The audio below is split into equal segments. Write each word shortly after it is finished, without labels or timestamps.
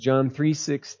John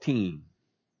 3:16.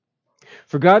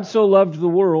 For God so loved the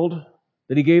world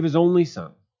that he gave his only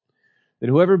Son, that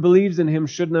whoever believes in him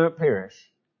should not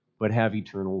perish, but have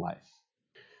eternal life.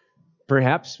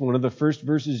 Perhaps one of the first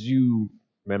verses you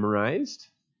memorized,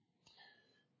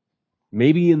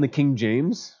 maybe in the King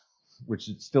James, which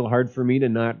it's still hard for me to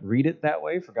not read it that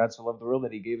way. For God so loved the world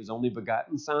that he gave his only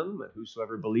begotten Son, that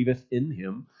whosoever believeth in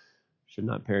him should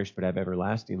not perish, but have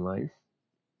everlasting life.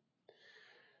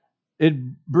 It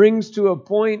brings to a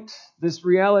point this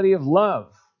reality of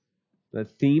love, the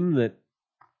theme that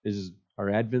is our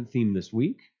Advent theme this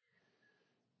week.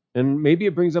 And maybe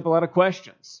it brings up a lot of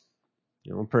questions.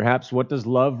 Perhaps what does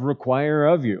love require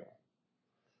of you?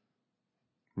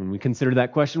 When we consider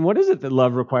that question, what is it that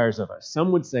love requires of us?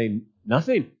 Some would say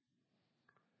nothing.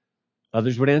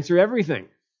 Others would answer everything.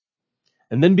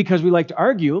 And then because we like to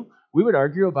argue, we would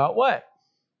argue about what?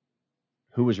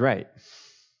 Who was right?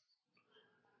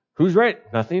 Who's right?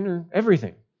 Nothing or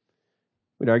everything?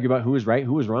 We'd argue about who was right,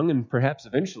 who was wrong, and perhaps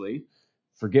eventually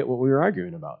forget what we were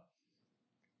arguing about.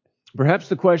 Perhaps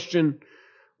the question,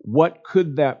 what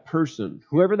could that person,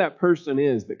 whoever that person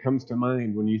is that comes to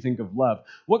mind when you think of love,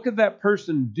 what could that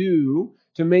person do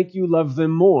to make you love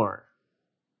them more?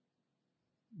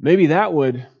 Maybe that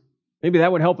would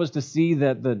help us to see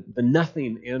that the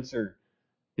nothing answer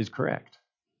is correct.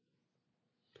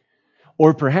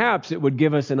 Or perhaps it would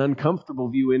give us an uncomfortable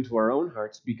view into our own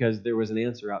hearts because there was an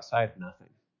answer outside of nothing.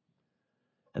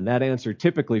 And that answer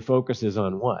typically focuses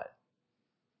on what?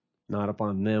 Not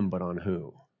upon them, but on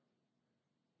who?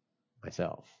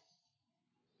 Myself.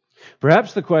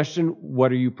 Perhaps the question,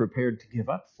 what are you prepared to give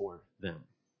up for them,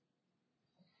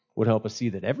 would help us see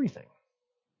that everything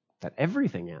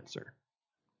answer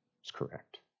is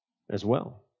correct as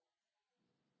well.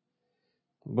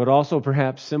 But also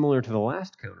perhaps similar to the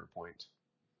last counterpoint,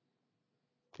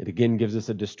 it again gives us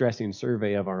a distressing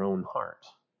survey of our own heart.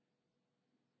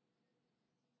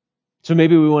 So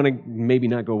maybe we want to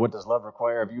not go, what does love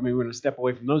require of you? Maybe we want to step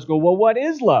away from those, go, well, what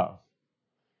is love?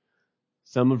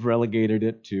 Some have relegated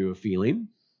it to a feeling,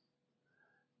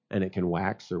 and it can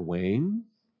wax or wane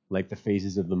like the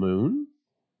phases of the moon.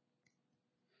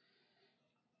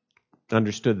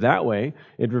 Understood that way,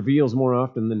 it reveals more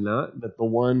often than not that the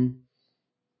one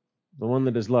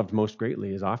that is loved most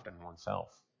greatly is often oneself.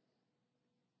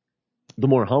 The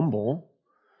more humble,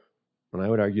 and I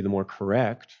would argue the more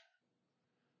correct,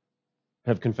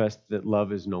 have confessed that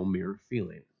love is no mere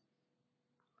feeling.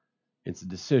 It's a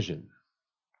decision.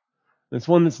 It's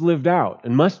one that's lived out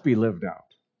and must be lived out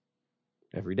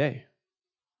every day.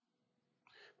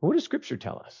 But what does Scripture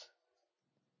tell us?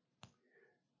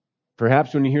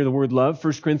 Perhaps when you hear the word love,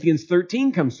 1 Corinthians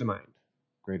 13 comes to mind.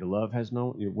 Greater love has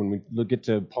no... When we look at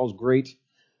Paul's great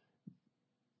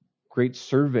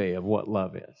survey of what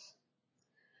love is.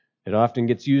 It often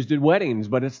gets used at weddings,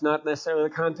 but it's not necessarily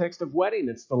the context of wedding.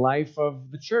 It's the life of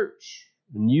the church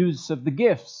and use of the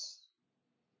gifts.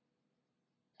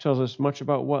 It tells us much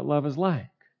about what love is like.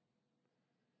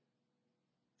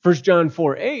 1 John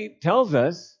 4:8 tells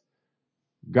us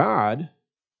God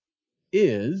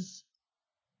is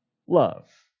love.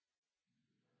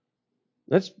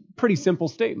 That's a pretty simple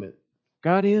statement.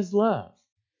 God is love.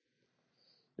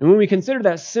 And when we consider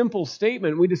that simple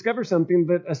statement, we discover something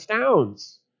that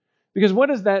astounds. Because what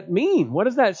does that mean? What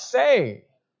does that say?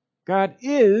 God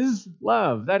is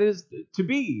love. That is, to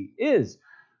be, is.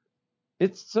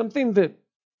 It's something that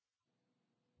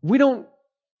we don't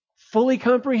fully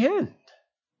comprehend.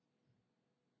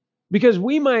 Because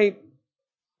we might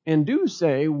and do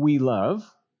say we love.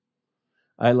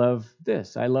 I love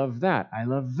this. I love that. I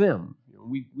love them.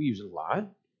 We use it a lot.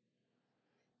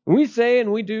 We say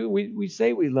and we do, we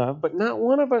say we love, but not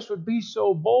one of us would be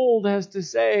so bold as to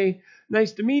say,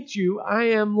 nice to meet you,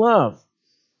 I am love.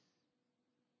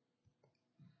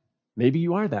 Maybe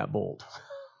you are that bold.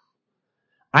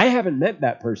 I haven't met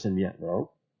that person yet,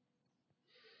 though.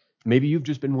 Maybe you've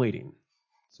just been waiting.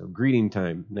 So greeting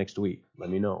time next week. Let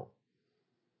me know.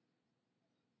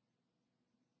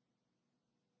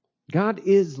 God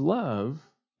is love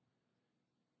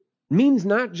means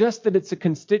not just that it's a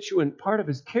constituent part of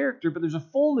his character, but there's a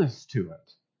fullness to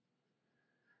it.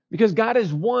 Because God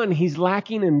is one, he's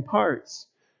lacking in parts.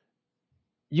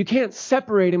 You can't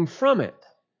separate him from it.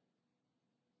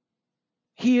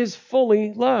 He is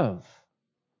fully love.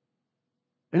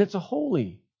 And it's a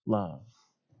holy love.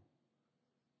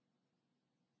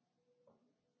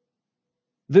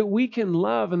 That we can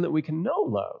love and that we can know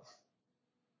love.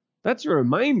 That's a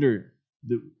reminder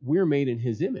that we're made in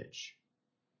his image.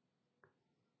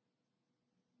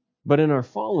 But in our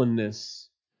fallenness,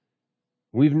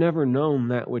 we've never known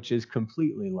that which is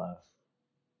completely love.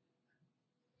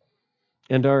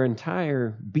 and our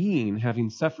entire being having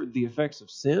suffered the effects of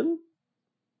sin,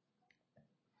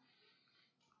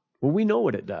 well, we know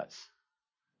what it does.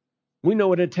 We know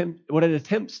what it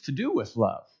attempts to do with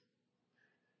love.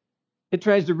 It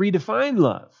tries to redefine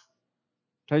love,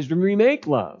 tries to remake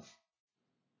love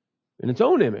in its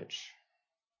own image,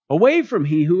 away from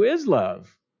He who is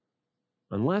love,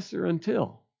 unless or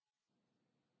until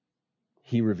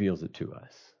He reveals it to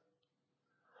us.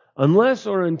 Unless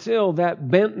or until that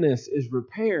bentness is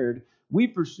repaired, we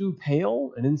pursue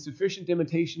pale and insufficient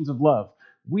imitations of love.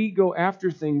 We go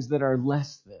after things that are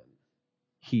less than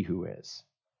He who is.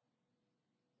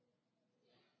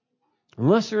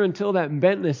 Unless or until that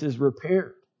bentness is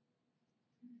repaired,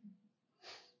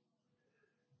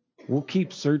 we'll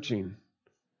keep searching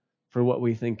for what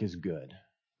we think is good,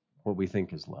 what we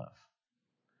think is love.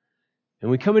 And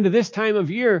we come into this time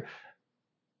of year,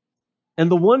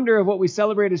 and the wonder of what we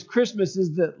celebrate as Christmas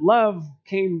is that love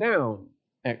came down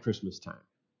at Christmas time.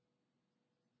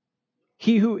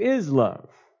 He who is love.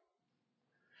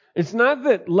 It's not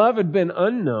that love had been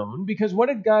unknown, because what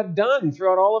had God done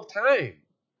throughout all of time?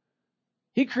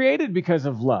 He created because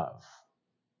of love.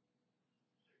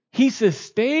 He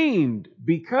sustained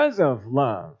because of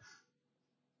love.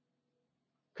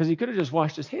 Because He could have just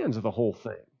washed His hands of the whole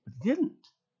thing, but He didn't.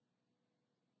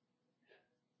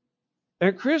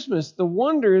 At Christmas, the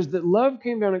wonder is that love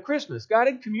came down at Christmas. God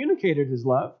had communicated His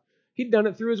love. He'd done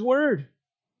it through His Word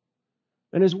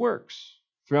and His works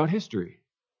throughout history.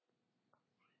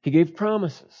 He gave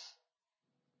promises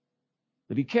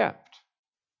that He kept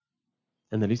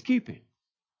and that He's keeping.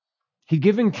 He'd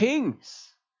given kings.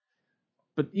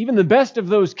 But even the best of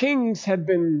those kings had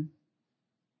been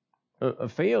a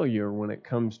failure when it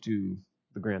comes to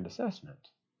the grand assessment.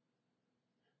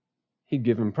 He'd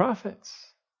given prophets.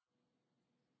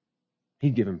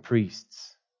 He'd given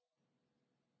priests.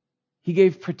 He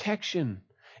gave protection,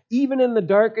 even in the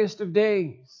darkest of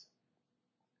days.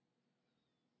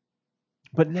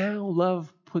 But now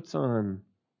love puts on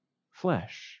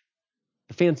flesh.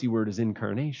 The fancy word is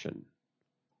incarnation.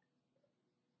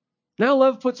 Now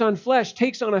love puts on flesh,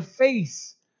 takes on a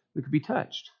face that could be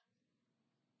touched.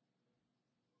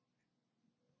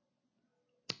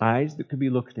 Eyes that could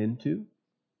be looked into.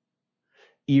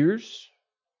 Ears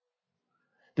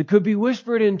that could be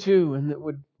whispered into and that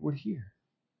would hear.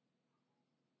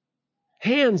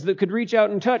 Hands that could reach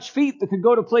out and touch. Feet that could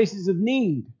go to places of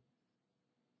need.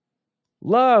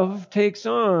 Love takes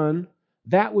on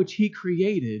that which He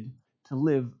created to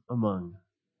live among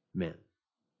men.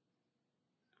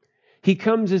 He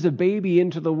comes as a baby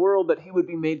into the world that He would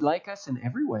be made like us in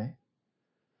every way,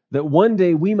 that one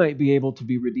day we might be able to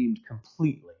be redeemed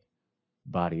completely,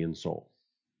 body and soul.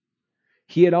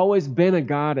 He had always been a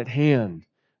God at hand,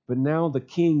 but now the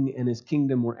King and His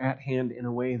kingdom were at hand in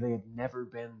a way they had never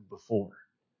been before.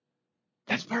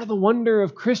 That's part of the wonder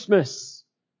of Christmas.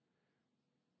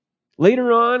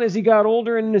 Later on, as He got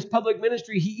older in His public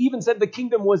ministry, He even said the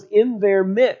kingdom was in their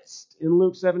midst. In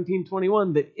Luke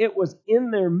 17:21, that it was in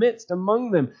their midst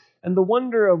among them. And the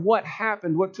wonder of what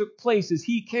happened, what took place as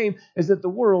He came, is that the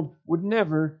world would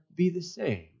never be the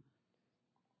same.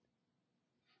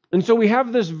 And so we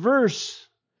have this verse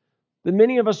that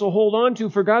many of us will hold on to.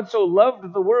 For God so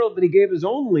loved the world that He gave His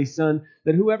only Son,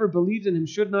 that whoever believes in Him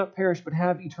should not perish but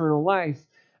have eternal life.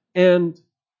 And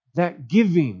that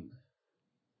giving,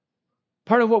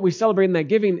 part of what we celebrate in that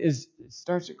giving is it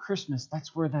starts at Christmas.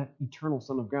 That's where that eternal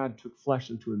Son of God took flesh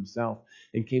into Himself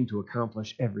and came to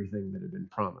accomplish everything that had been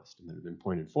promised and that had been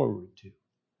pointed forward to.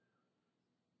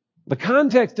 The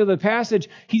context of the passage,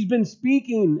 He's been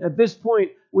speaking at this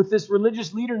point with this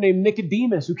religious leader named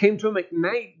Nicodemus, who came to Him at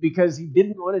night because he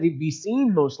didn't want it to be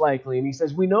seen, most likely. And He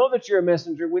says, we know that you're a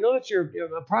messenger. We know that you're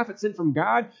a prophet sent from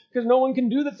God, because no one can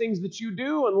do the things that you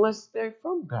do unless they're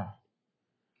from God.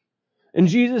 And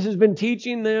Jesus has been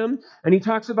teaching them, and He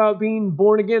talks about being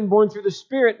born again, born through the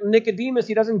Spirit. And Nicodemus,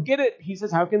 he doesn't get it. He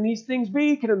says, how can these things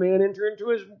be? Can a man enter into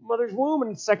his mother's womb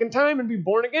and second time and be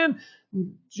born again?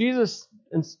 And Jesus,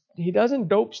 and He doesn't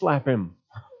dope slap him.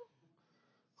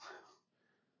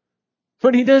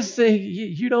 But He does say,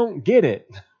 you don't get it.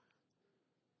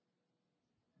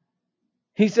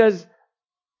 He says,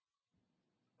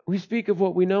 we speak of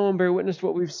what we know and bear witness to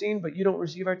what we've seen, but you don't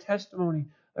receive our testimony.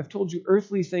 I've told you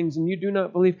earthly things and you do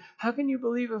not believe. How can you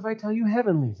believe if I tell you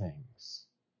heavenly things?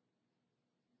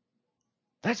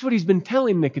 That's what He's been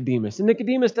telling Nicodemus. And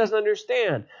Nicodemus doesn't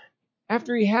understand.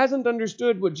 After he hasn't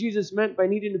understood what Jesus meant by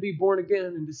needing to be born again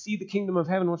and to see the kingdom of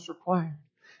heaven, what's required,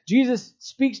 Jesus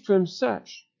speaks to him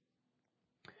such.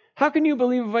 How can you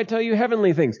believe if I tell you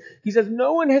heavenly things? He says,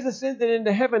 no one has ascended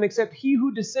into heaven except He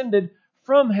who descended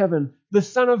from heaven, the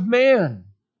Son of Man.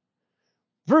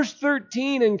 Verse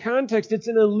 13 in context, it's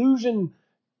an allusion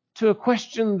to a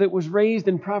question that was raised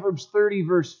in Proverbs 30,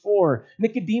 verse 4.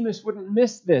 Nicodemus wouldn't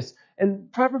miss this.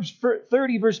 And Proverbs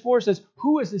 30, verse 4 says,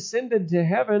 "Who has ascended to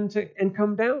heaven and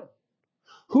come down?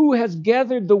 Who has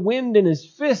gathered the wind in his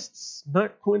fists?"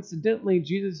 Not coincidentally,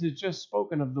 Jesus has just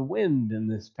spoken of the wind in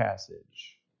this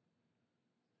passage.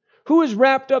 "Who has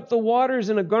wrapped up the waters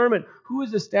in a garment? Who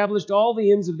has established all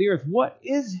the ends of the earth? What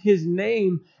is his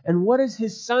name, and what is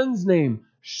his son's name?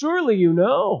 Surely you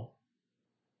know."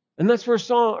 And that's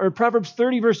where Proverbs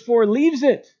 30, verse 4 leaves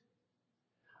it.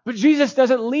 But Jesus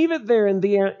doesn't leave it there in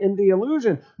the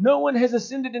allusion. "No one has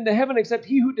ascended into heaven except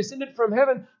he who descended from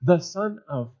heaven, the Son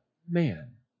of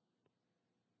Man."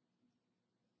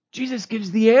 Jesus gives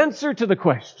the answer to the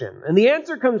question. And the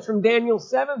answer comes from Daniel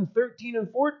 7, 13 and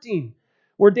 14,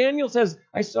 where Daniel says,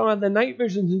 "I saw in the night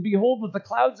visions, and behold, with the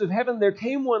clouds of heaven there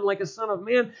came one like a son of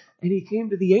man, and he came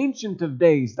to the Ancient of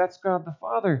Days," that's God the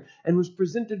Father, "and was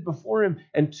presented before him,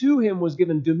 and to him was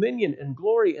given dominion and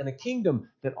glory and a kingdom,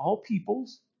 that all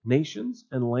peoples, nations,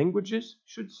 and languages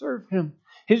should serve him.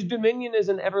 His dominion is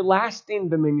an everlasting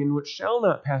dominion which shall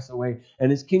not pass away, and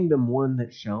his kingdom one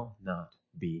that shall not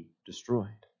be destroyed."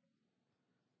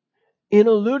 In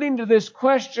alluding to this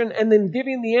question and then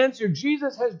giving the answer,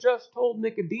 Jesus has just told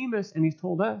Nicodemus, and he's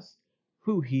told us,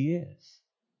 who he is.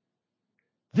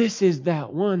 This is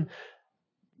that one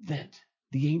that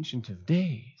the Ancient of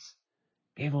Days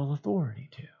gave all authority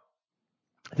to.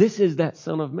 This is that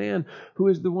Son of Man who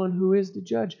is the one who is the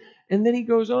judge. And then he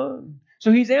goes on.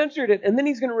 So he's answered it, and then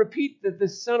he's going to repeat that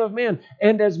this Son of Man,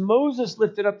 "And as Moses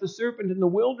lifted up the serpent in the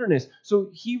wilderness." So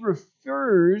he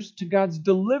refers to God's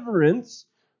deliverance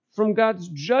from God's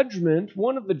judgment,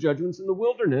 one of the judgments in the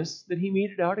wilderness that he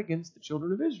meted out against the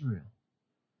children of Israel.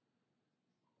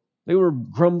 They were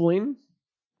grumbling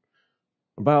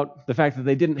about the fact that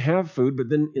they didn't have food, but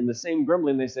then in the same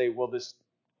grumbling they say, "Well, this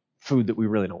food that we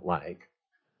really don't like."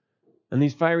 And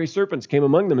these fiery serpents came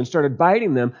among them and started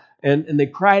biting them, and they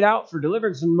cried out for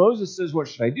deliverance. And Moses says, "What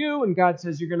should I do?" And God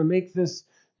says, "You're going to make this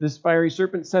fiery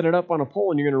serpent, set it up on a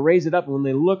pole, and you're going to raise it up, and when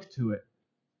they look to it,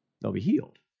 they'll be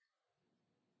healed."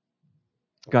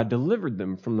 God delivered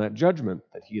them from that judgment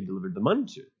that he had delivered them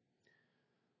unto.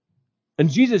 And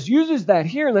Jesus uses that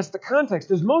here, and that's the context.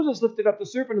 As Moses lifted up the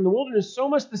serpent in the wilderness, so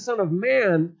must the Son of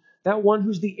Man, that one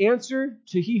who's the answer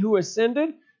to he who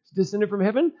descended from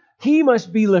heaven, he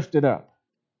must be lifted up.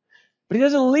 But he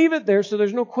doesn't leave it there, so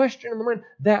there's no question in the mind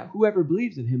that whoever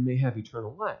believes in him may have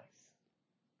eternal life.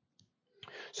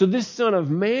 So this Son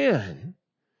of Man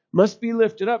must be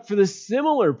lifted up for the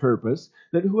similar purpose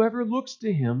that whoever looks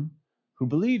to him, who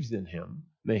believes in him,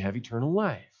 may have eternal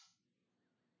life.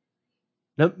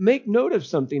 Now, make note of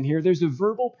something here. There's a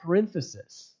verbal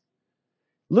parenthesis.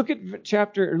 Look at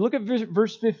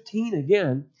verse 15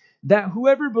 again. That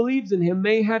whoever believes in him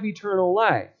may have eternal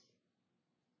life.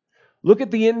 Look at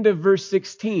the end of verse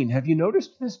 16. Have you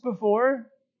noticed this before?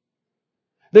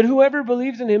 That whoever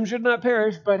believes in him should not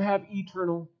perish, but have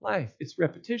eternal life. It's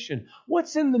repetition.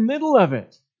 What's in the middle of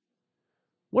it?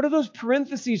 What do those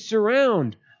parentheses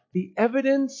surround? The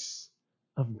evidence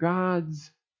of God's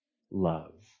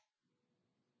love.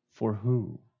 For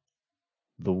who?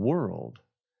 The world.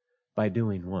 By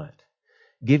doing what?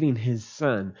 Giving his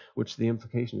Son, which the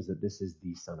implication is that this is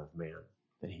the Son of Man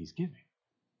that he's giving.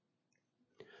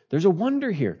 There's a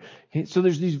wonder here. Okay, so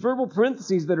there's these verbal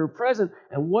parentheses that are present,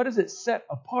 and what does it set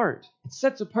apart? It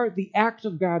sets apart the act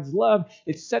of God's love.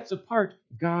 It sets apart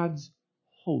God's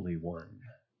Holy One.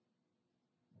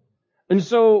 And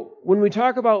so when we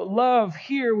talk about love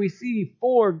here, we see,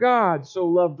 for God so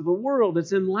loved the world.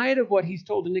 It's in light of what he's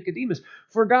told to Nicodemus.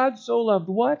 For God so loved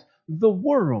what? The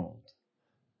world.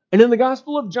 And in the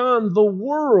Gospel of John, the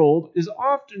world is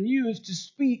often used to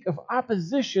speak of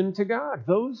opposition to God,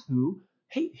 those who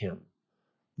hate him,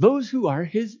 those who are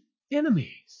his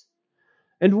enemies.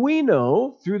 And we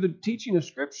know through the teaching of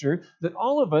Scripture that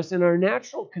all of us in our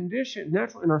natural condition,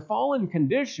 in our fallen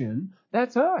condition,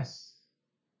 that's us,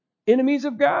 enemies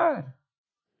of God.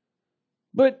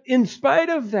 But in spite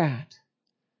of that,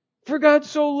 for God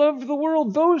so loved the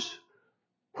world, those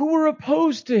who were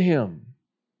opposed to him.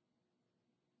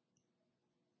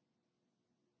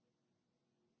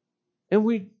 And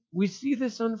we see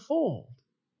this unfold.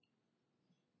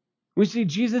 We see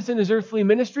Jesus in his earthly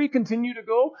ministry continue to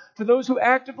go to those who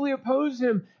actively oppose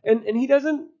him. And he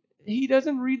doesn't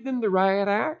read them the riot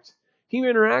act. He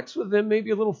interacts with them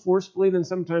maybe a little forcefully than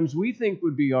sometimes we think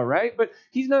would be all right, but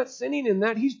he's not sinning in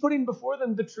that. He's putting before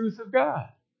them the truth of God.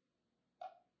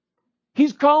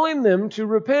 He's calling them to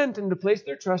repent and to place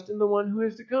their trust in the one who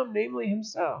is to come, namely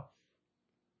himself.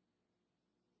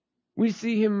 We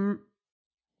see him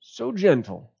so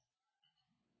gentle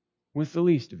with the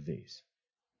least of these.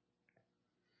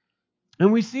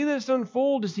 And we see this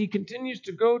unfold as he continues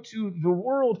to go to the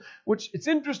world, which it's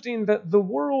interesting that the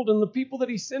world and the people that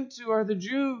he sent to are the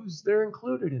Jews. They're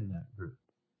included in that group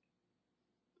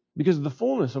because of the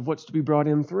fullness of what's to be brought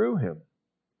in through him.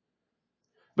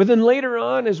 But then later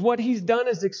on, as what he's done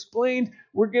is explained,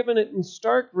 we're given it in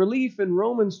stark relief in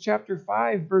Romans chapter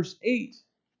 5, verse 8,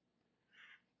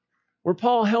 where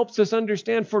Paul helps us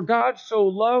understand, for God so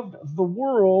loved the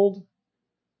world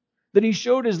that he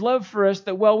showed his love for us,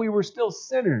 that while we were still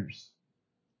sinners,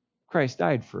 Christ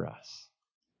died for us.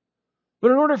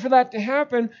 But in order for that to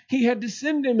happen, he had to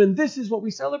send him, and this is what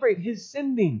we celebrate, his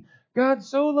sending. God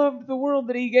so loved the world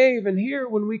that he gave, and here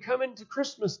when we come into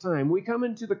Christmas time, we come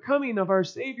into the coming of our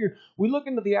Savior, we look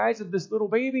into the eyes of this little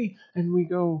baby, and we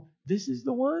go, this is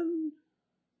the one?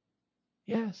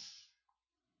 Yes,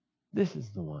 this is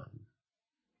the one.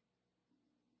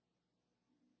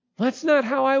 That's not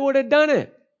how I would have done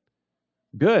it.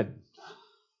 Good.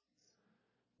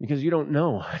 Because you don't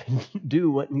know how to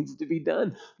do what needs to be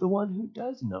done. The one who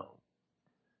does know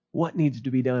what needs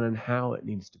to be done and how it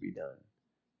needs to be done,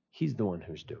 he's the one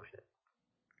who's doing it.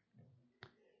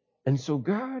 And so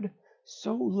God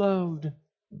so loved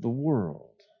the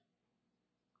world.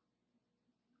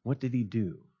 What did he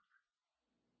do?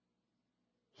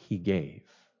 He gave.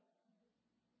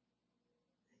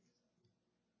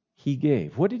 He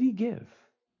gave. What did he give?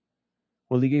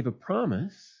 Well, he gave a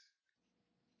promise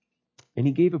and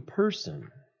he gave a person.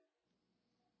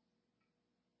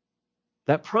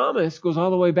 That promise goes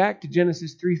all the way back to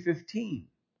Genesis 3:15.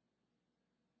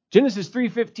 Genesis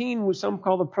 3:15 was some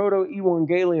call the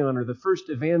proto-evangelion, or the first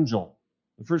evangel,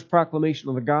 the first proclamation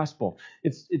of the gospel.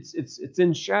 It's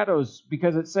in shadows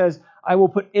because it says, I will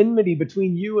put enmity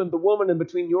between you and the woman, and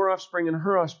between your offspring and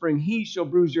her offspring. He shall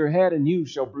bruise your head and you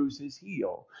shall bruise his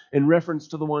heel, in reference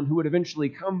to the one who would eventually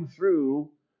come through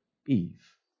Eve.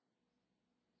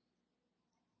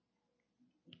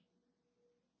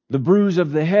 The bruise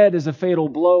of the head is a fatal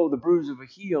blow. The bruise of a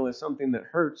heel is something that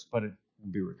hurts, but it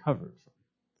will be recovered from.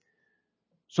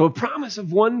 So a promise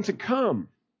of one to come.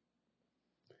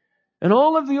 And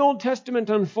all of the Old Testament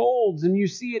unfolds, and you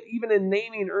see it even in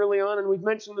naming early on, and we've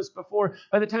mentioned this before.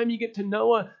 By the time you get to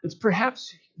Noah, it's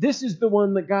perhaps this is the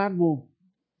one that God will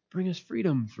bring us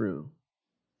freedom through.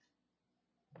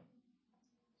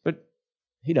 But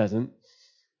he doesn't.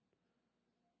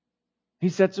 He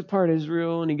sets apart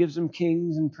Israel, and he gives them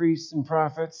kings and priests and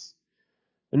prophets.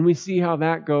 And we see how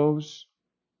that goes.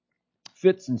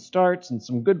 Fits and starts, and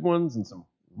some good ones, and some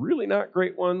really not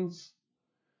great ones.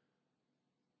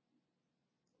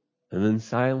 And then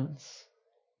silence.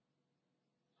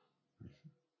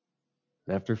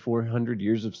 After 400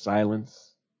 years of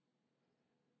silence,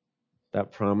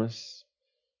 that promise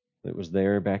that was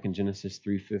there back in Genesis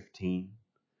 3:15,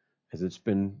 as it's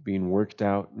been being worked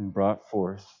out and brought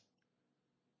forth,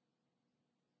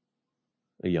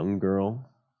 a young girl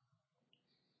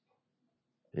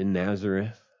in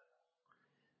Nazareth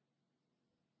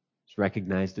is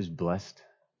recognized as blessed.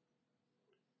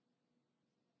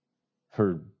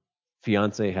 Her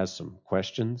fiance has some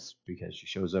questions because she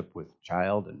shows up with a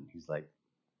child, and he's like,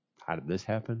 how did this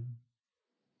happen?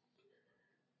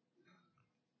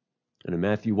 And in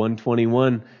Matthew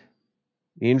 1:21,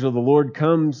 the angel of the Lord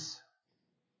comes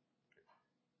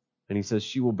and he says,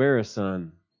 she will bear a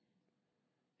son,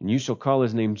 and you shall call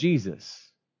his name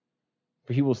Jesus,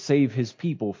 for he will save his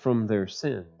people from their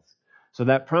sins. So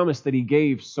that promise that he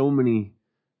gave so many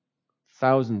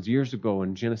thousands years ago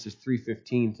in Genesis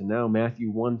 3:15 to now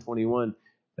Matthew 1:21,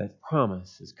 that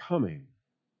promise is coming.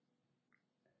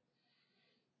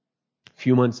 A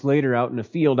few months later, out in a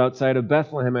field outside of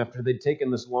Bethlehem, after they'd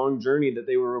taken this long journey that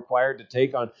they were required to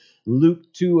take on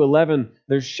Luke 2:11,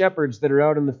 there's shepherds that are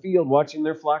out in the field watching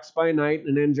their flocks by night,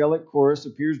 and an angelic chorus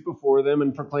appears before them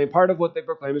and proclaim. Part of what they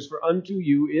proclaim is, for unto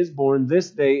you is born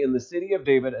this day in the city of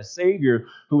David a Savior,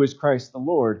 who is Christ the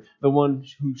Lord, the one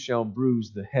who shall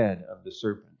bruise the head of the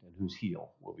serpent, and whose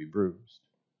heel will be bruised.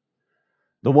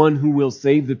 The one who will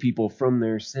save the people from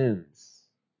their sins.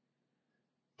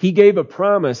 He gave a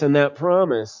promise, and that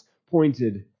promise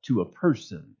pointed to a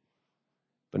person.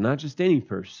 But not just any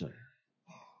person.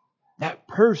 That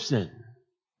person.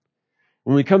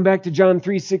 When we come back to John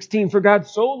 3:16, for God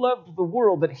so loved the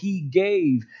world that he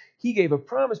gave a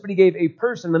promise, but he gave a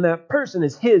person, and that person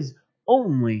is his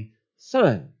only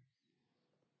son.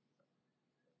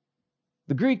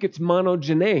 The Greek, it's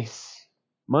monogenes.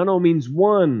 Mono means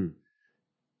one.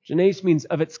 Genes means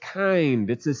of its kind.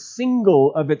 It's a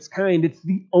single of its kind. It's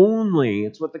the only.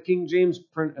 It's what the King James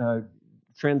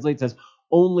translates as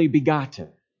only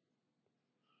begotten.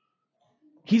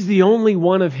 He's the only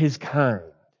one of his kind.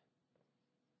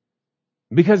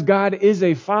 Because God is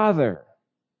a Father.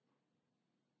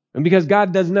 And because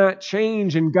God does not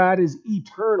change and God is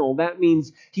eternal, that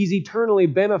means he's eternally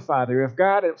been a father. If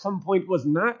God at some point was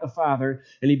not a father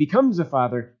and he becomes a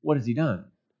father, what has he done?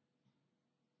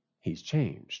 He's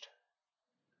changed.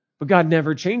 But God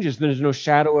never changes. There's no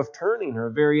shadow of turning or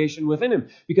variation within him.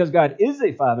 Because God is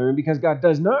a father and because God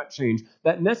does not change,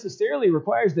 that necessarily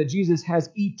requires that Jesus has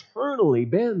eternally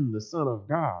been the Son of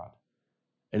God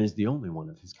and is the only one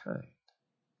of his kind.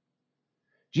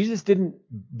 Jesus didn't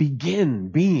begin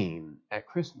being at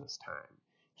Christmas time.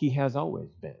 He has always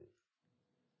been.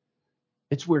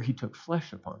 It's where he took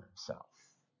flesh upon himself.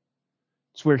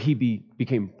 It's where he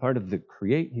became part of that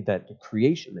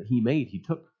creation that he made, he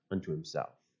took unto himself.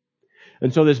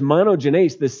 And so this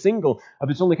monogenes, this single of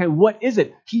its only kind, what is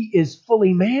it? He is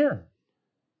fully man.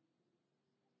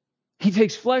 He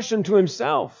takes flesh unto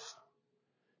himself.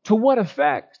 To what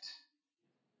effect?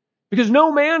 Because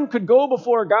no man could go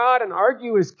before God and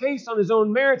argue his case on his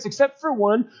own merits except for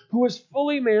one who is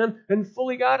fully man and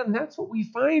fully God. And that's what we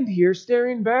find here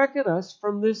staring back at us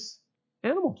from this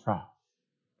animal trial.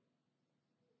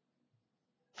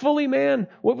 Fully man,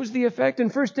 what was the effect? In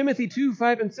 1 Timothy 2,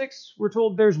 5 and 6, we're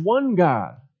told there's one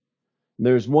God.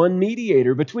 There's one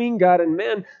mediator between God and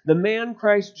men, the man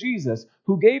Christ Jesus,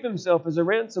 who gave himself as a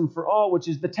ransom for all, which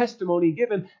is the testimony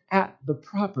given at the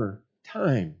proper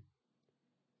time.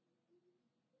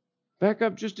 Back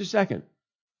up just a second.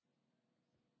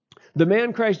 The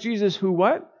man Christ Jesus who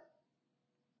what?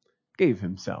 Gave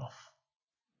himself.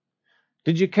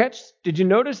 Did you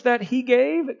notice that he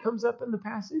gave? It comes up in the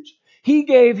passage. He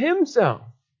gave himself.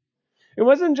 It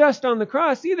wasn't just on the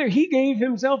cross either. He gave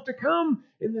himself to come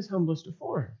in this humblest of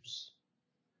forms.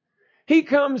 He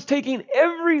comes taking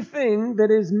everything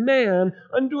that is man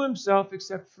unto himself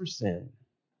except for sin.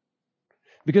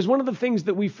 Because one of the things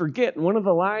that we forget, and one of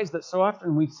the lies that so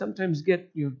often we sometimes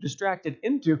get distracted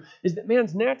into, is that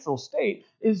man's natural state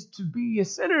is to be a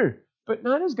sinner, but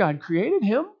not as God created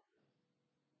him.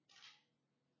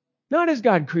 Not as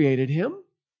God created him.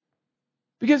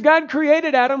 Because God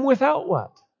created Adam without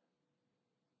what?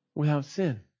 Without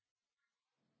sin.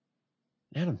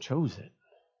 Adam chose it.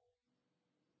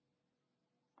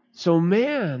 So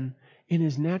man, in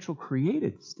his natural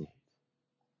created state,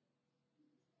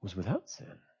 was without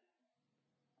sin.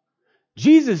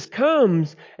 Jesus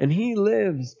comes and he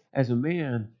lives as a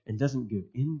man and doesn't give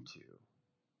into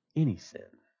any sin.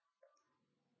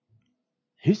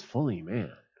 He's fully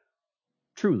man,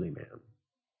 truly man.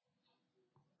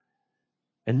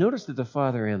 And notice that the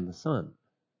Father and the Son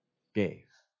gave.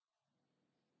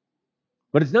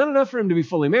 But it's not enough for him to be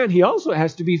fully man. He also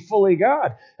has to be fully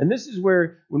God. And this is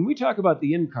where, when we talk about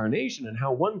the incarnation and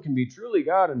how one can be truly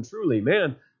God and truly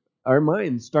man, our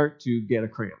minds start to get a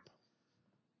cramp.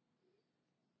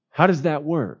 How does that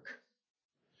work?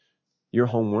 Your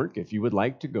homework, if you would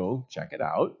like to go check it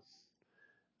out,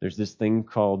 there's this thing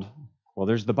called,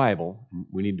 there's the Bible.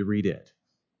 We need to read it.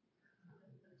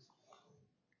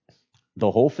 The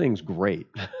whole thing's great.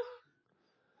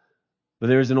 But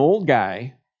there's an old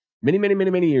guy,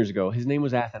 many years ago. His name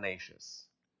was Athanasius.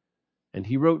 And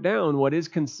he wrote down what is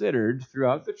considered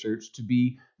throughout the church to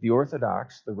be the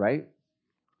orthodox, the right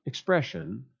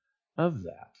expression of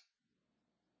that.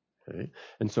 Okay?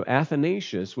 And so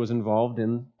Athanasius was involved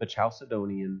in the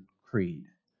Chalcedonian Creed,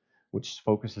 which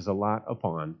focuses a lot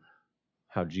upon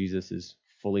how Jesus is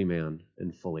fully man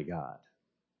and fully God.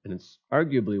 And it's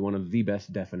arguably one of the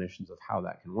best definitions of how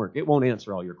that can work. It won't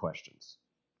answer all your questions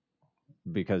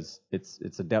because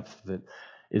it's a depth that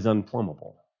is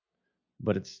unplumbable.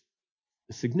 But it's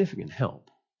a significant help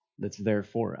that's there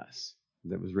for us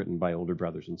that was written by older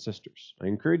brothers and sisters. I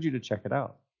encourage you to check it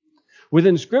out.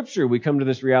 Within Scripture, we come to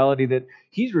this reality that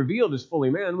he's revealed as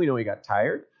fully man. We know he got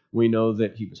tired. We know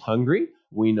that he was hungry.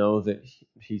 We know that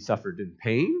he suffered in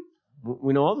pain.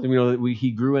 We know all this. We know that he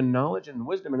grew in knowledge and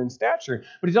wisdom and in stature.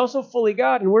 But he's also fully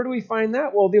God. And where do we find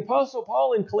that? Well, the Apostle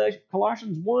Paul in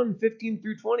Colossians 1, 15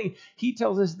 through 20, he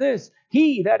tells us this.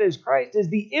 He, that is Christ, is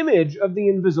the image of the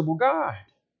invisible God,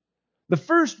 the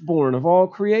firstborn of all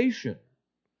creation.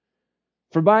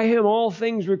 For by him all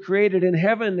things were created in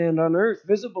heaven and on earth,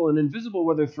 visible and invisible,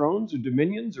 whether thrones or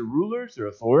dominions or rulers or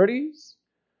authorities.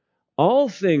 All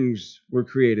things were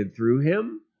created through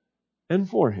him and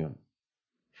for him.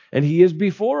 And he is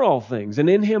before all things, and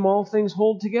in him all things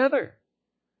hold together.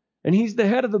 And he's the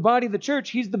head of the body of the church.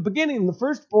 He's the beginning, the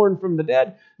firstborn from the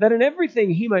dead, that in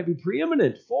everything he might be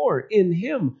preeminent. For in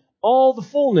him all the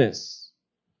fullness,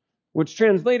 which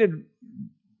translated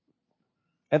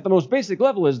at the most basic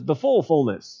level is the full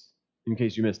fullness, in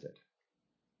case you missed it.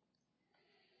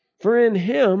 For in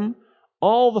him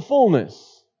all the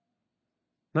fullness,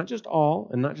 not just all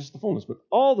and not just the fullness, but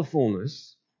all the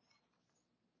fullness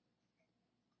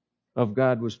of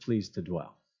God was pleased to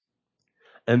dwell.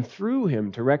 And through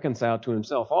him to reconcile to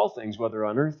himself all things, whether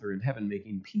on earth or in heaven,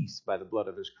 making peace by the blood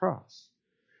of his cross.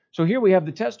 So here we have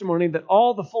the testimony that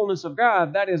all the fullness of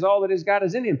God, that is all that is God,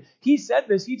 is in him. He said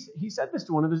this. He said this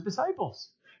to one of his disciples.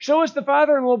 Show us the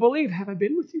Father and we'll believe. Have I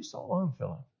been with you so long,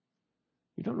 Philip?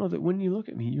 You don't know that when you look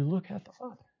at me, you look at the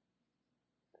Father.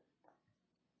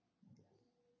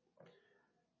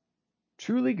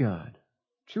 Truly God,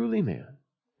 truly man,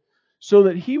 so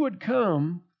that he would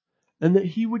come and that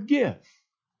he would give.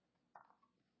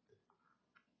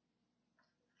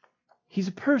 He's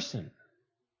a person.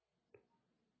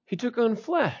 He took on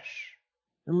flesh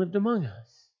and lived among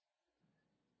us.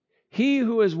 He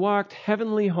who has walked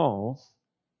heavenly halls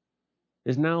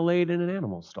is now laid in an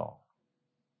animal stall,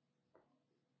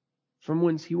 from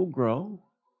whence he will grow,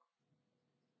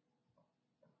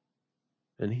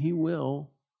 and he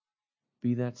will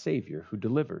be that Savior who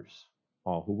delivers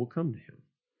all who will come to him.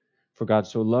 For God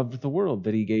so loved the world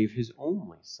that he gave his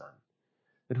only Son,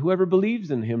 that whoever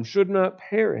believes in him should not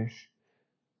perish,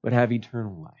 but have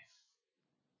eternal life.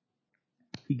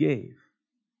 He gave.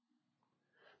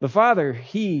 The Father,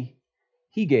 he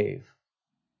gave.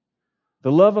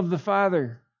 The love of the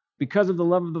Father, because of the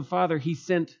love of the Father, he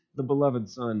sent the beloved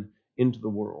Son into the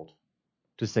world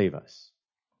to save us.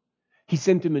 He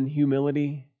sent him in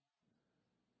humility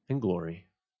and glory.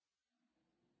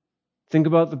 Think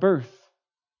about the birth.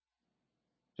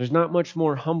 There's not much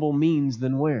more humble means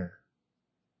than where?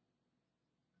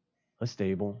 A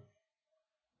stable,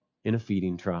 in a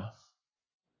feeding trough.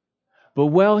 But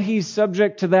while he's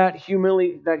subject to that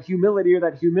humility or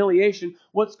that humiliation,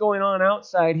 what's going on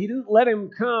outside? He didn't let him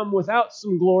come without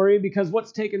some glory, because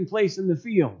what's taking place in the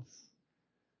fields?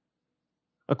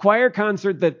 A choir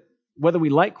concert that, whether we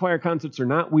like choir concerts or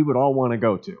not, we would all want to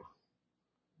go to,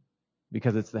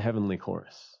 because it's the heavenly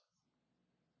chorus.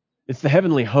 It's the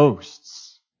heavenly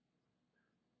hosts.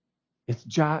 It's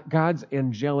God's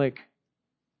angelic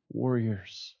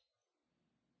warriors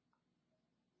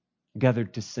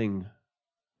gathered to sing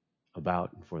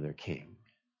about and for their king.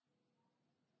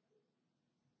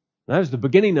 That was the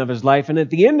beginning of his life, and at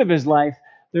the end of his life,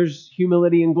 there's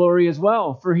humility and glory as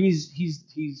well, for he's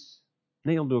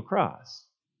nailed to a cross,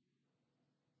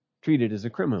 treated as a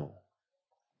criminal.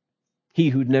 He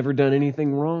who'd never done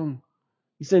anything wrong,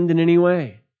 he sinned in any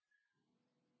way.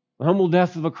 The humble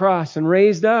death of a cross and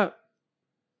raised up.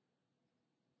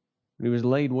 He was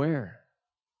laid where?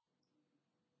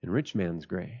 In rich man's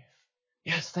grave.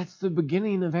 Yes, that's the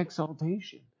beginning of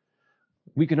exaltation.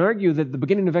 We can argue that the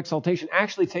beginning of exaltation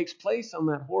actually takes place on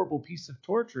that horrible piece of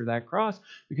torture, that cross,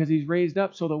 because he's raised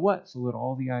up so that what? So that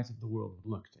all the eyes of the world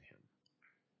would look to him.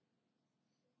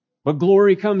 But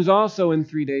glory comes also in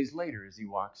 3 days later as he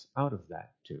walks out of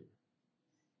that tomb.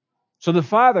 So the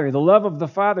Father, the love of the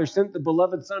Father, sent the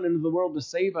beloved Son into the world to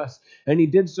save us, and he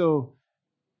did so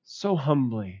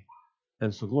humbly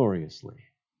and so gloriously.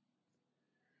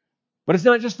 But it's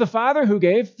not just the Father who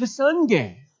gave, the Son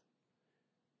gave.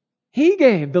 He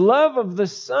gave the love of the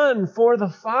Son for the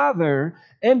Father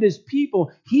and his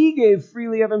people. He gave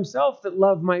freely of himself that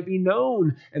love might be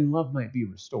known and love might be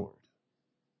restored.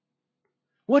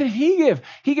 What did he give?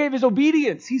 He gave his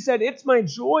obedience. He said, it's my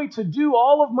joy to do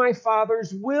all of my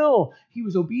Father's will. He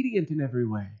was obedient in every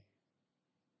way.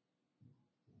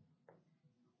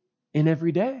 In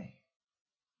every day.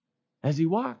 As he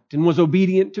walked and was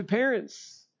obedient to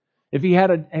parents. If he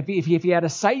had a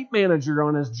site manager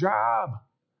on his job,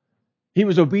 he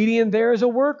was obedient there as a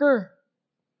worker.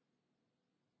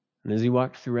 And as he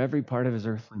walked through every part of his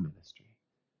earthly ministry,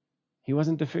 he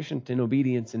wasn't deficient in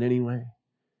obedience in any way.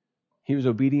 He was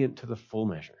obedient to the full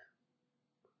measure.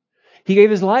 He gave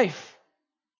his life.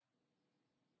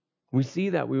 We see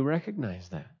that. We recognize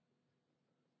that.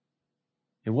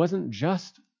 It wasn't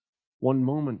just one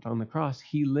moment on the cross.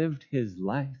 He lived his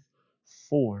life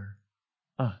for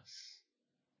us.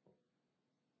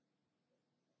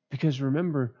 Because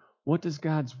remember, what does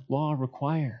God's law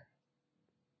require?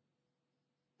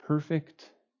 Perfect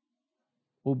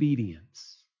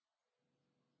obedience.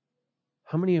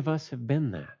 How many of us have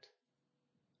been that?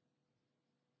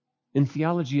 In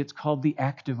theology, it's called the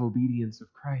active obedience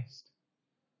of Christ.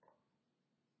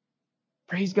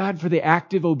 Praise God for the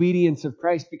active obedience of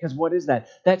Christ, because what is that?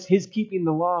 That's his keeping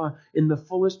the law in the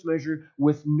fullest measure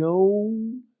with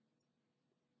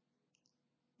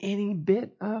any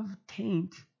bit of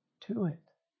taint to it.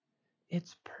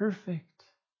 It's perfect.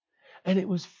 And it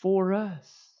was for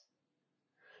us.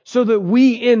 So that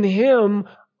we in him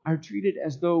are treated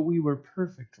as though we were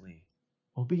perfectly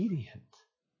obedient.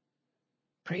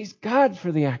 Praise God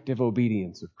for the active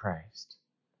obedience of Christ.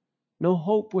 No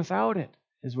hope without it,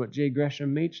 is what J.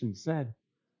 Gresham Machen said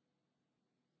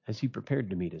as he prepared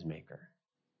to meet his Maker.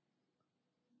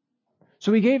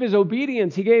 So he gave his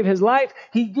obedience, he gave his life,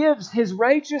 he gives his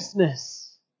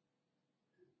righteousness.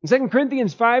 In 2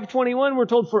 Corinthians 5:21, we're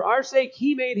told, for our sake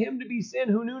he made him to be sin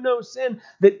who knew no sin,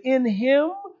 that in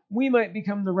him we might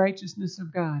become the righteousness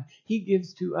of God. He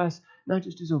gives to us not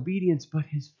just his obedience, but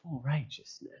his full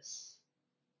righteousness.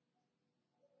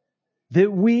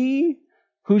 That we,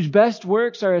 whose best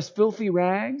works are as filthy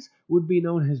rags, would be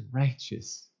known as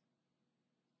righteous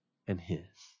and his.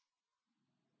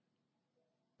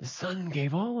 The Son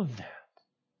gave all of that.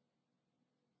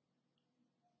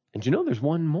 And you know, there's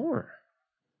one more.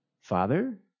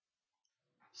 Father,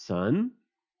 Son,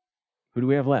 who do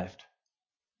we have left?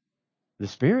 The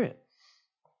Spirit.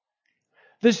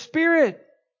 The Spirit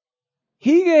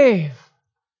He gave.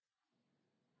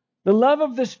 The love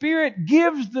of the Spirit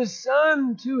gives the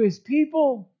Son to His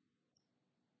people.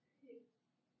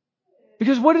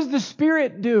 Because what does the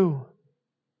Spirit do?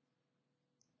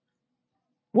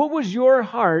 What was your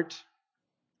heart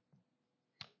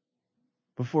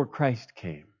before Christ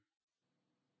came?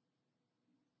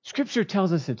 Scripture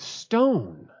tells us it's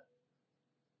stone.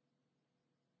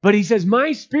 But He says,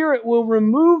 my Spirit will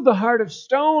remove the heart of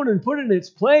stone and put it in its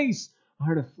place a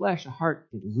heart of flesh, a heart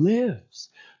that lives.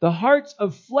 The hearts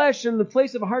of flesh in the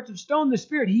place of a heart of stone, the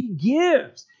Spirit, He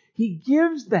gives. He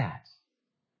gives that.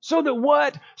 So that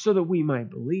what? So that we might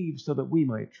believe, so that we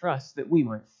might trust, that we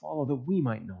might follow, that we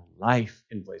might know life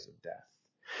in place of death.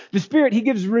 The Spirit, He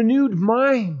gives renewed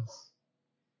minds.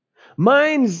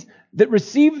 Minds that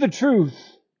receive the truth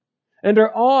and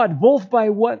are awed both by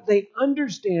what they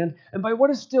understand and by what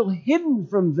is still hidden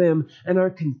from them, and are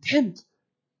content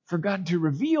for God to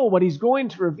reveal what He's going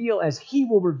to reveal as He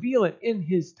will reveal it in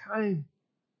His time.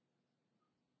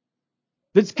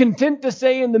 That's content to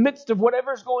say in the midst of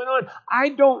whatever's going on, I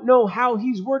don't know how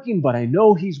He's working, but I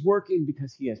know He's working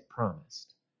because He has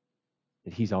promised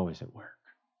that He's always at work.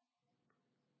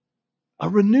 A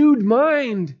renewed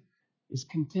mind is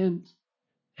content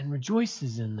and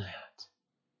rejoices in that.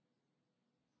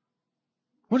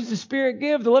 What does the Spirit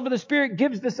give? The love of the Spirit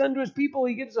gives the Son to His people.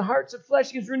 He gives the hearts of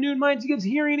flesh. He gives renewed minds. He gives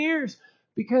hearing ears.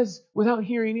 Because without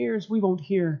hearing ears, we won't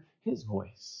hear His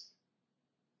voice.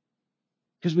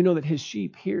 Because we know that His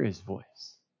sheep hear His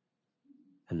voice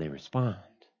and they respond.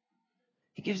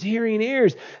 He gives hearing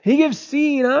ears. He gives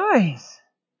seeing eyes.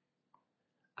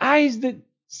 Eyes that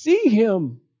see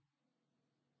Him.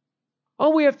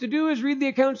 All we have to do is read the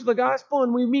accounts of the gospel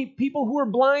and we meet people who are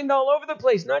blind all over the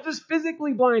place. Not just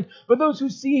physically blind, but those who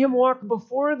see Him walk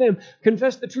before them,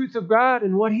 confess the truth of God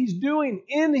and what He's doing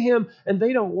in Him, and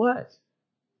they don't what?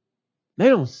 They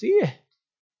don't see it.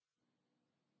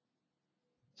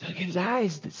 So He gives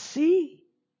eyes that see.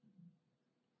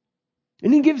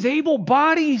 And He gives able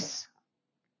bodies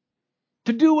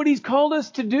to do what He's called us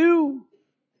to do.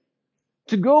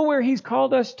 To go where He's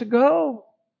called us to go.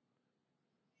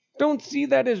 Don't see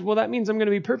that as, well, that means I'm going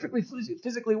to be perfectly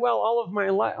physically well all of my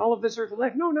life, all of this earthly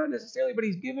life. No, not necessarily, but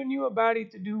He's given you a body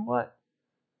to do what?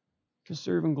 To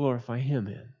serve and glorify Him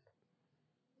in.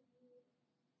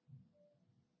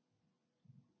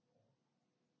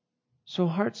 So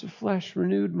hearts of flesh,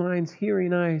 renewed minds,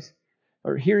 hearing eyes,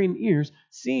 or hearing ears,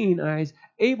 seeing eyes,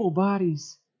 able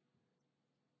bodies,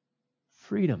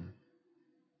 freedom.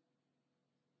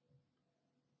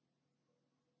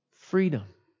 Freedom.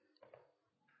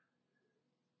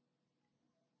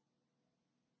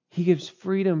 He gives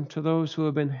freedom to those who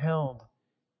have been held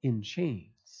in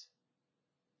chains.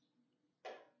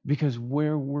 Because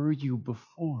where were you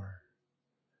before?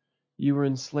 You were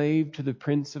enslaved to the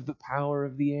prince of the power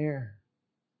of the air.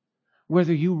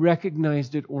 Whether you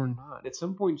recognized it or not. At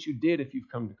some point you did if you've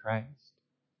come to Christ.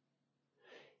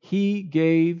 He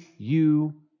gave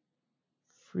you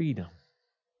freedom.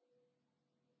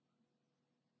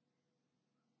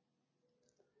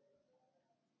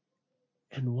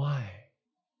 And why?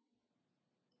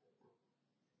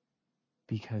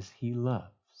 Because He loves.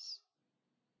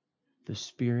 The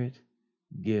Spirit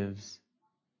gives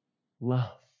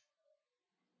love.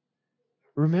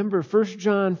 Remember, 1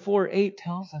 John 4:8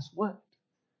 tells us what?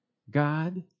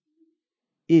 God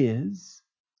is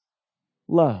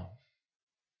love.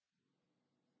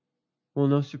 Well,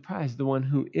 no surprise, the one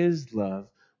who is love,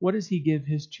 what does He give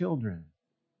His children?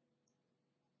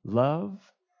 Love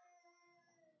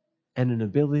and an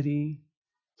ability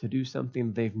to do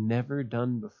something they've never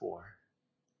done before.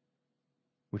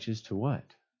 Which is to what?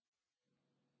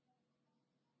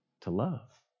 To love.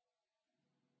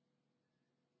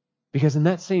 Because in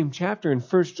that same chapter in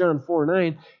 1 John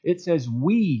 4:9, it says,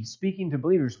 we, speaking to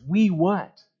believers, we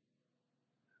what?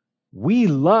 We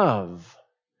love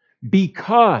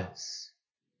because.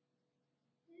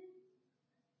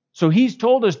 So he's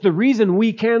told us the reason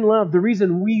we can love, the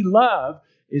reason we love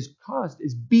is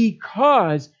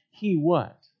because he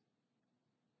what?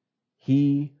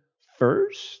 He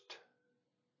first.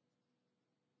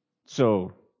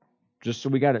 So, just so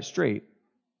we got it straight,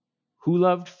 who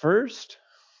loved first?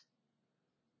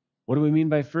 What do we mean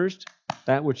by first?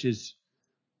 That which is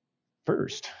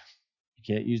first.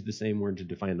 You can't use the same word to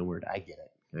define the word. I get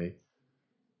it. Okay?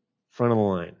 Front of the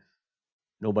line.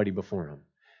 Nobody before him.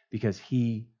 Because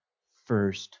he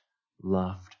first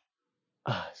loved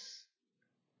us.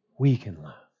 We can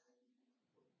love.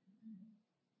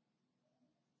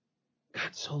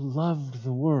 God so loved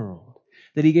the world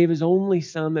that he gave his only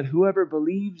Son, that whoever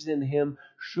believes in him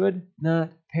should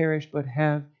not perish but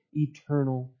have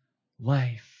eternal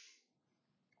life.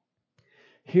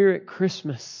 Here at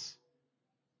Christmas,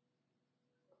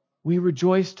 we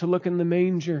rejoice to look in the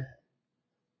manger,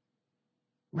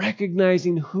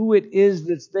 recognizing who it is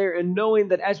that's there and knowing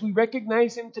that as we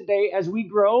recognize him today, as we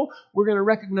grow, we're going to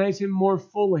recognize him more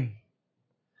fully.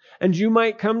 And you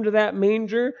might come to that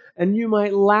manger and you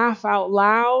might laugh out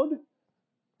loud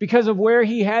because of where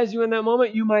he has you in that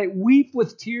moment. You might weep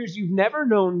with tears you've never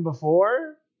known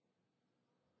before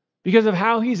because of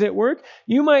how he's at work.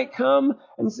 You might come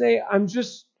and say, I'm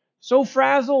just so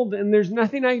frazzled and there's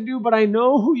nothing I can do, but I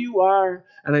know who you are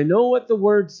and I know what the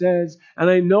word says and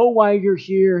I know why you're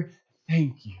here.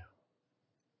 Thank you.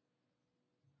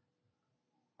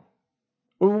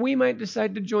 Or we might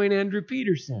decide to join Andrew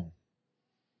Peterson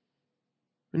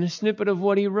in a snippet of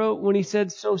what he wrote when he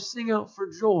said, so sing out for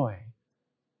joy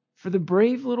for the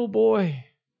brave little boy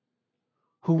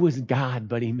who was God,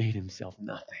 but he made himself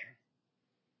nothing.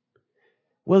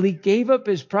 Well, he gave up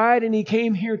his pride and he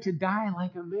came here to die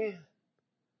like a man.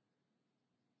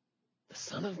 The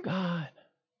Son of God,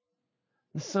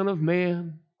 the Son of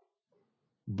Man,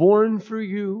 born for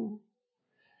you,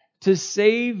 to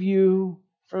save you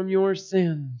from your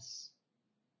sins.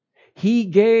 He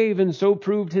gave and so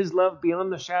proved his love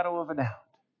beyond the shadow of a doubt.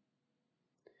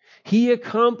 He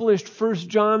accomplished 1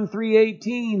 John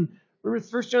 3:18. Remember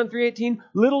 1 John 3:18?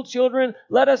 Little children,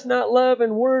 let us not love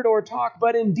in word or talk,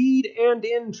 but in deed and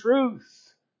in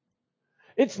truth.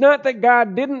 It's not that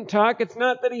God didn't talk. It's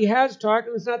not that he has talked.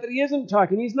 And it's not that he isn't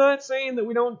talking. He's not saying that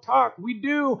we don't talk. We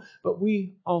do. But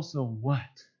we also what?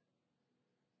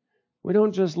 We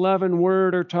don't just love in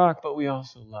word or talk, but we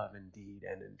also love in deed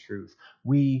and in truth.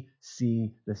 We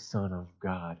see the Son of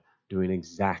God doing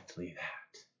exactly that.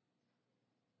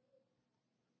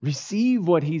 Receive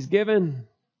what he's given.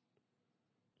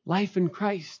 Life in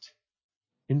Christ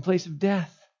in place of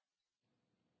death.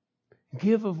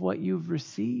 Give of what you've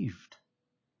received.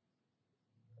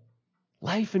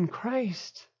 Life in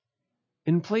Christ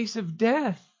in place of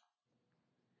death.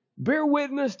 Bear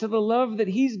witness to the love that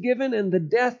he's given and the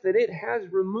death that it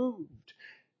has removed.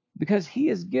 Because he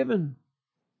has given,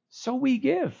 so we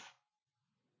give.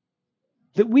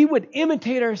 That we would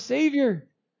imitate our Savior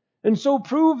and so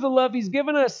prove the love he's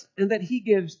given us and that he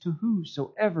gives to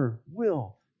whosoever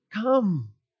will come.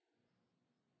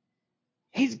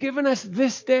 He's given us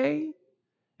this day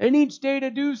and each day to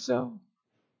do so.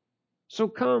 So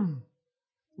come,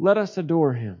 let us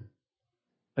adore him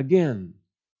again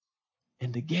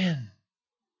and again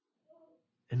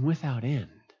and without end.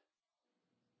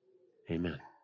 Amen.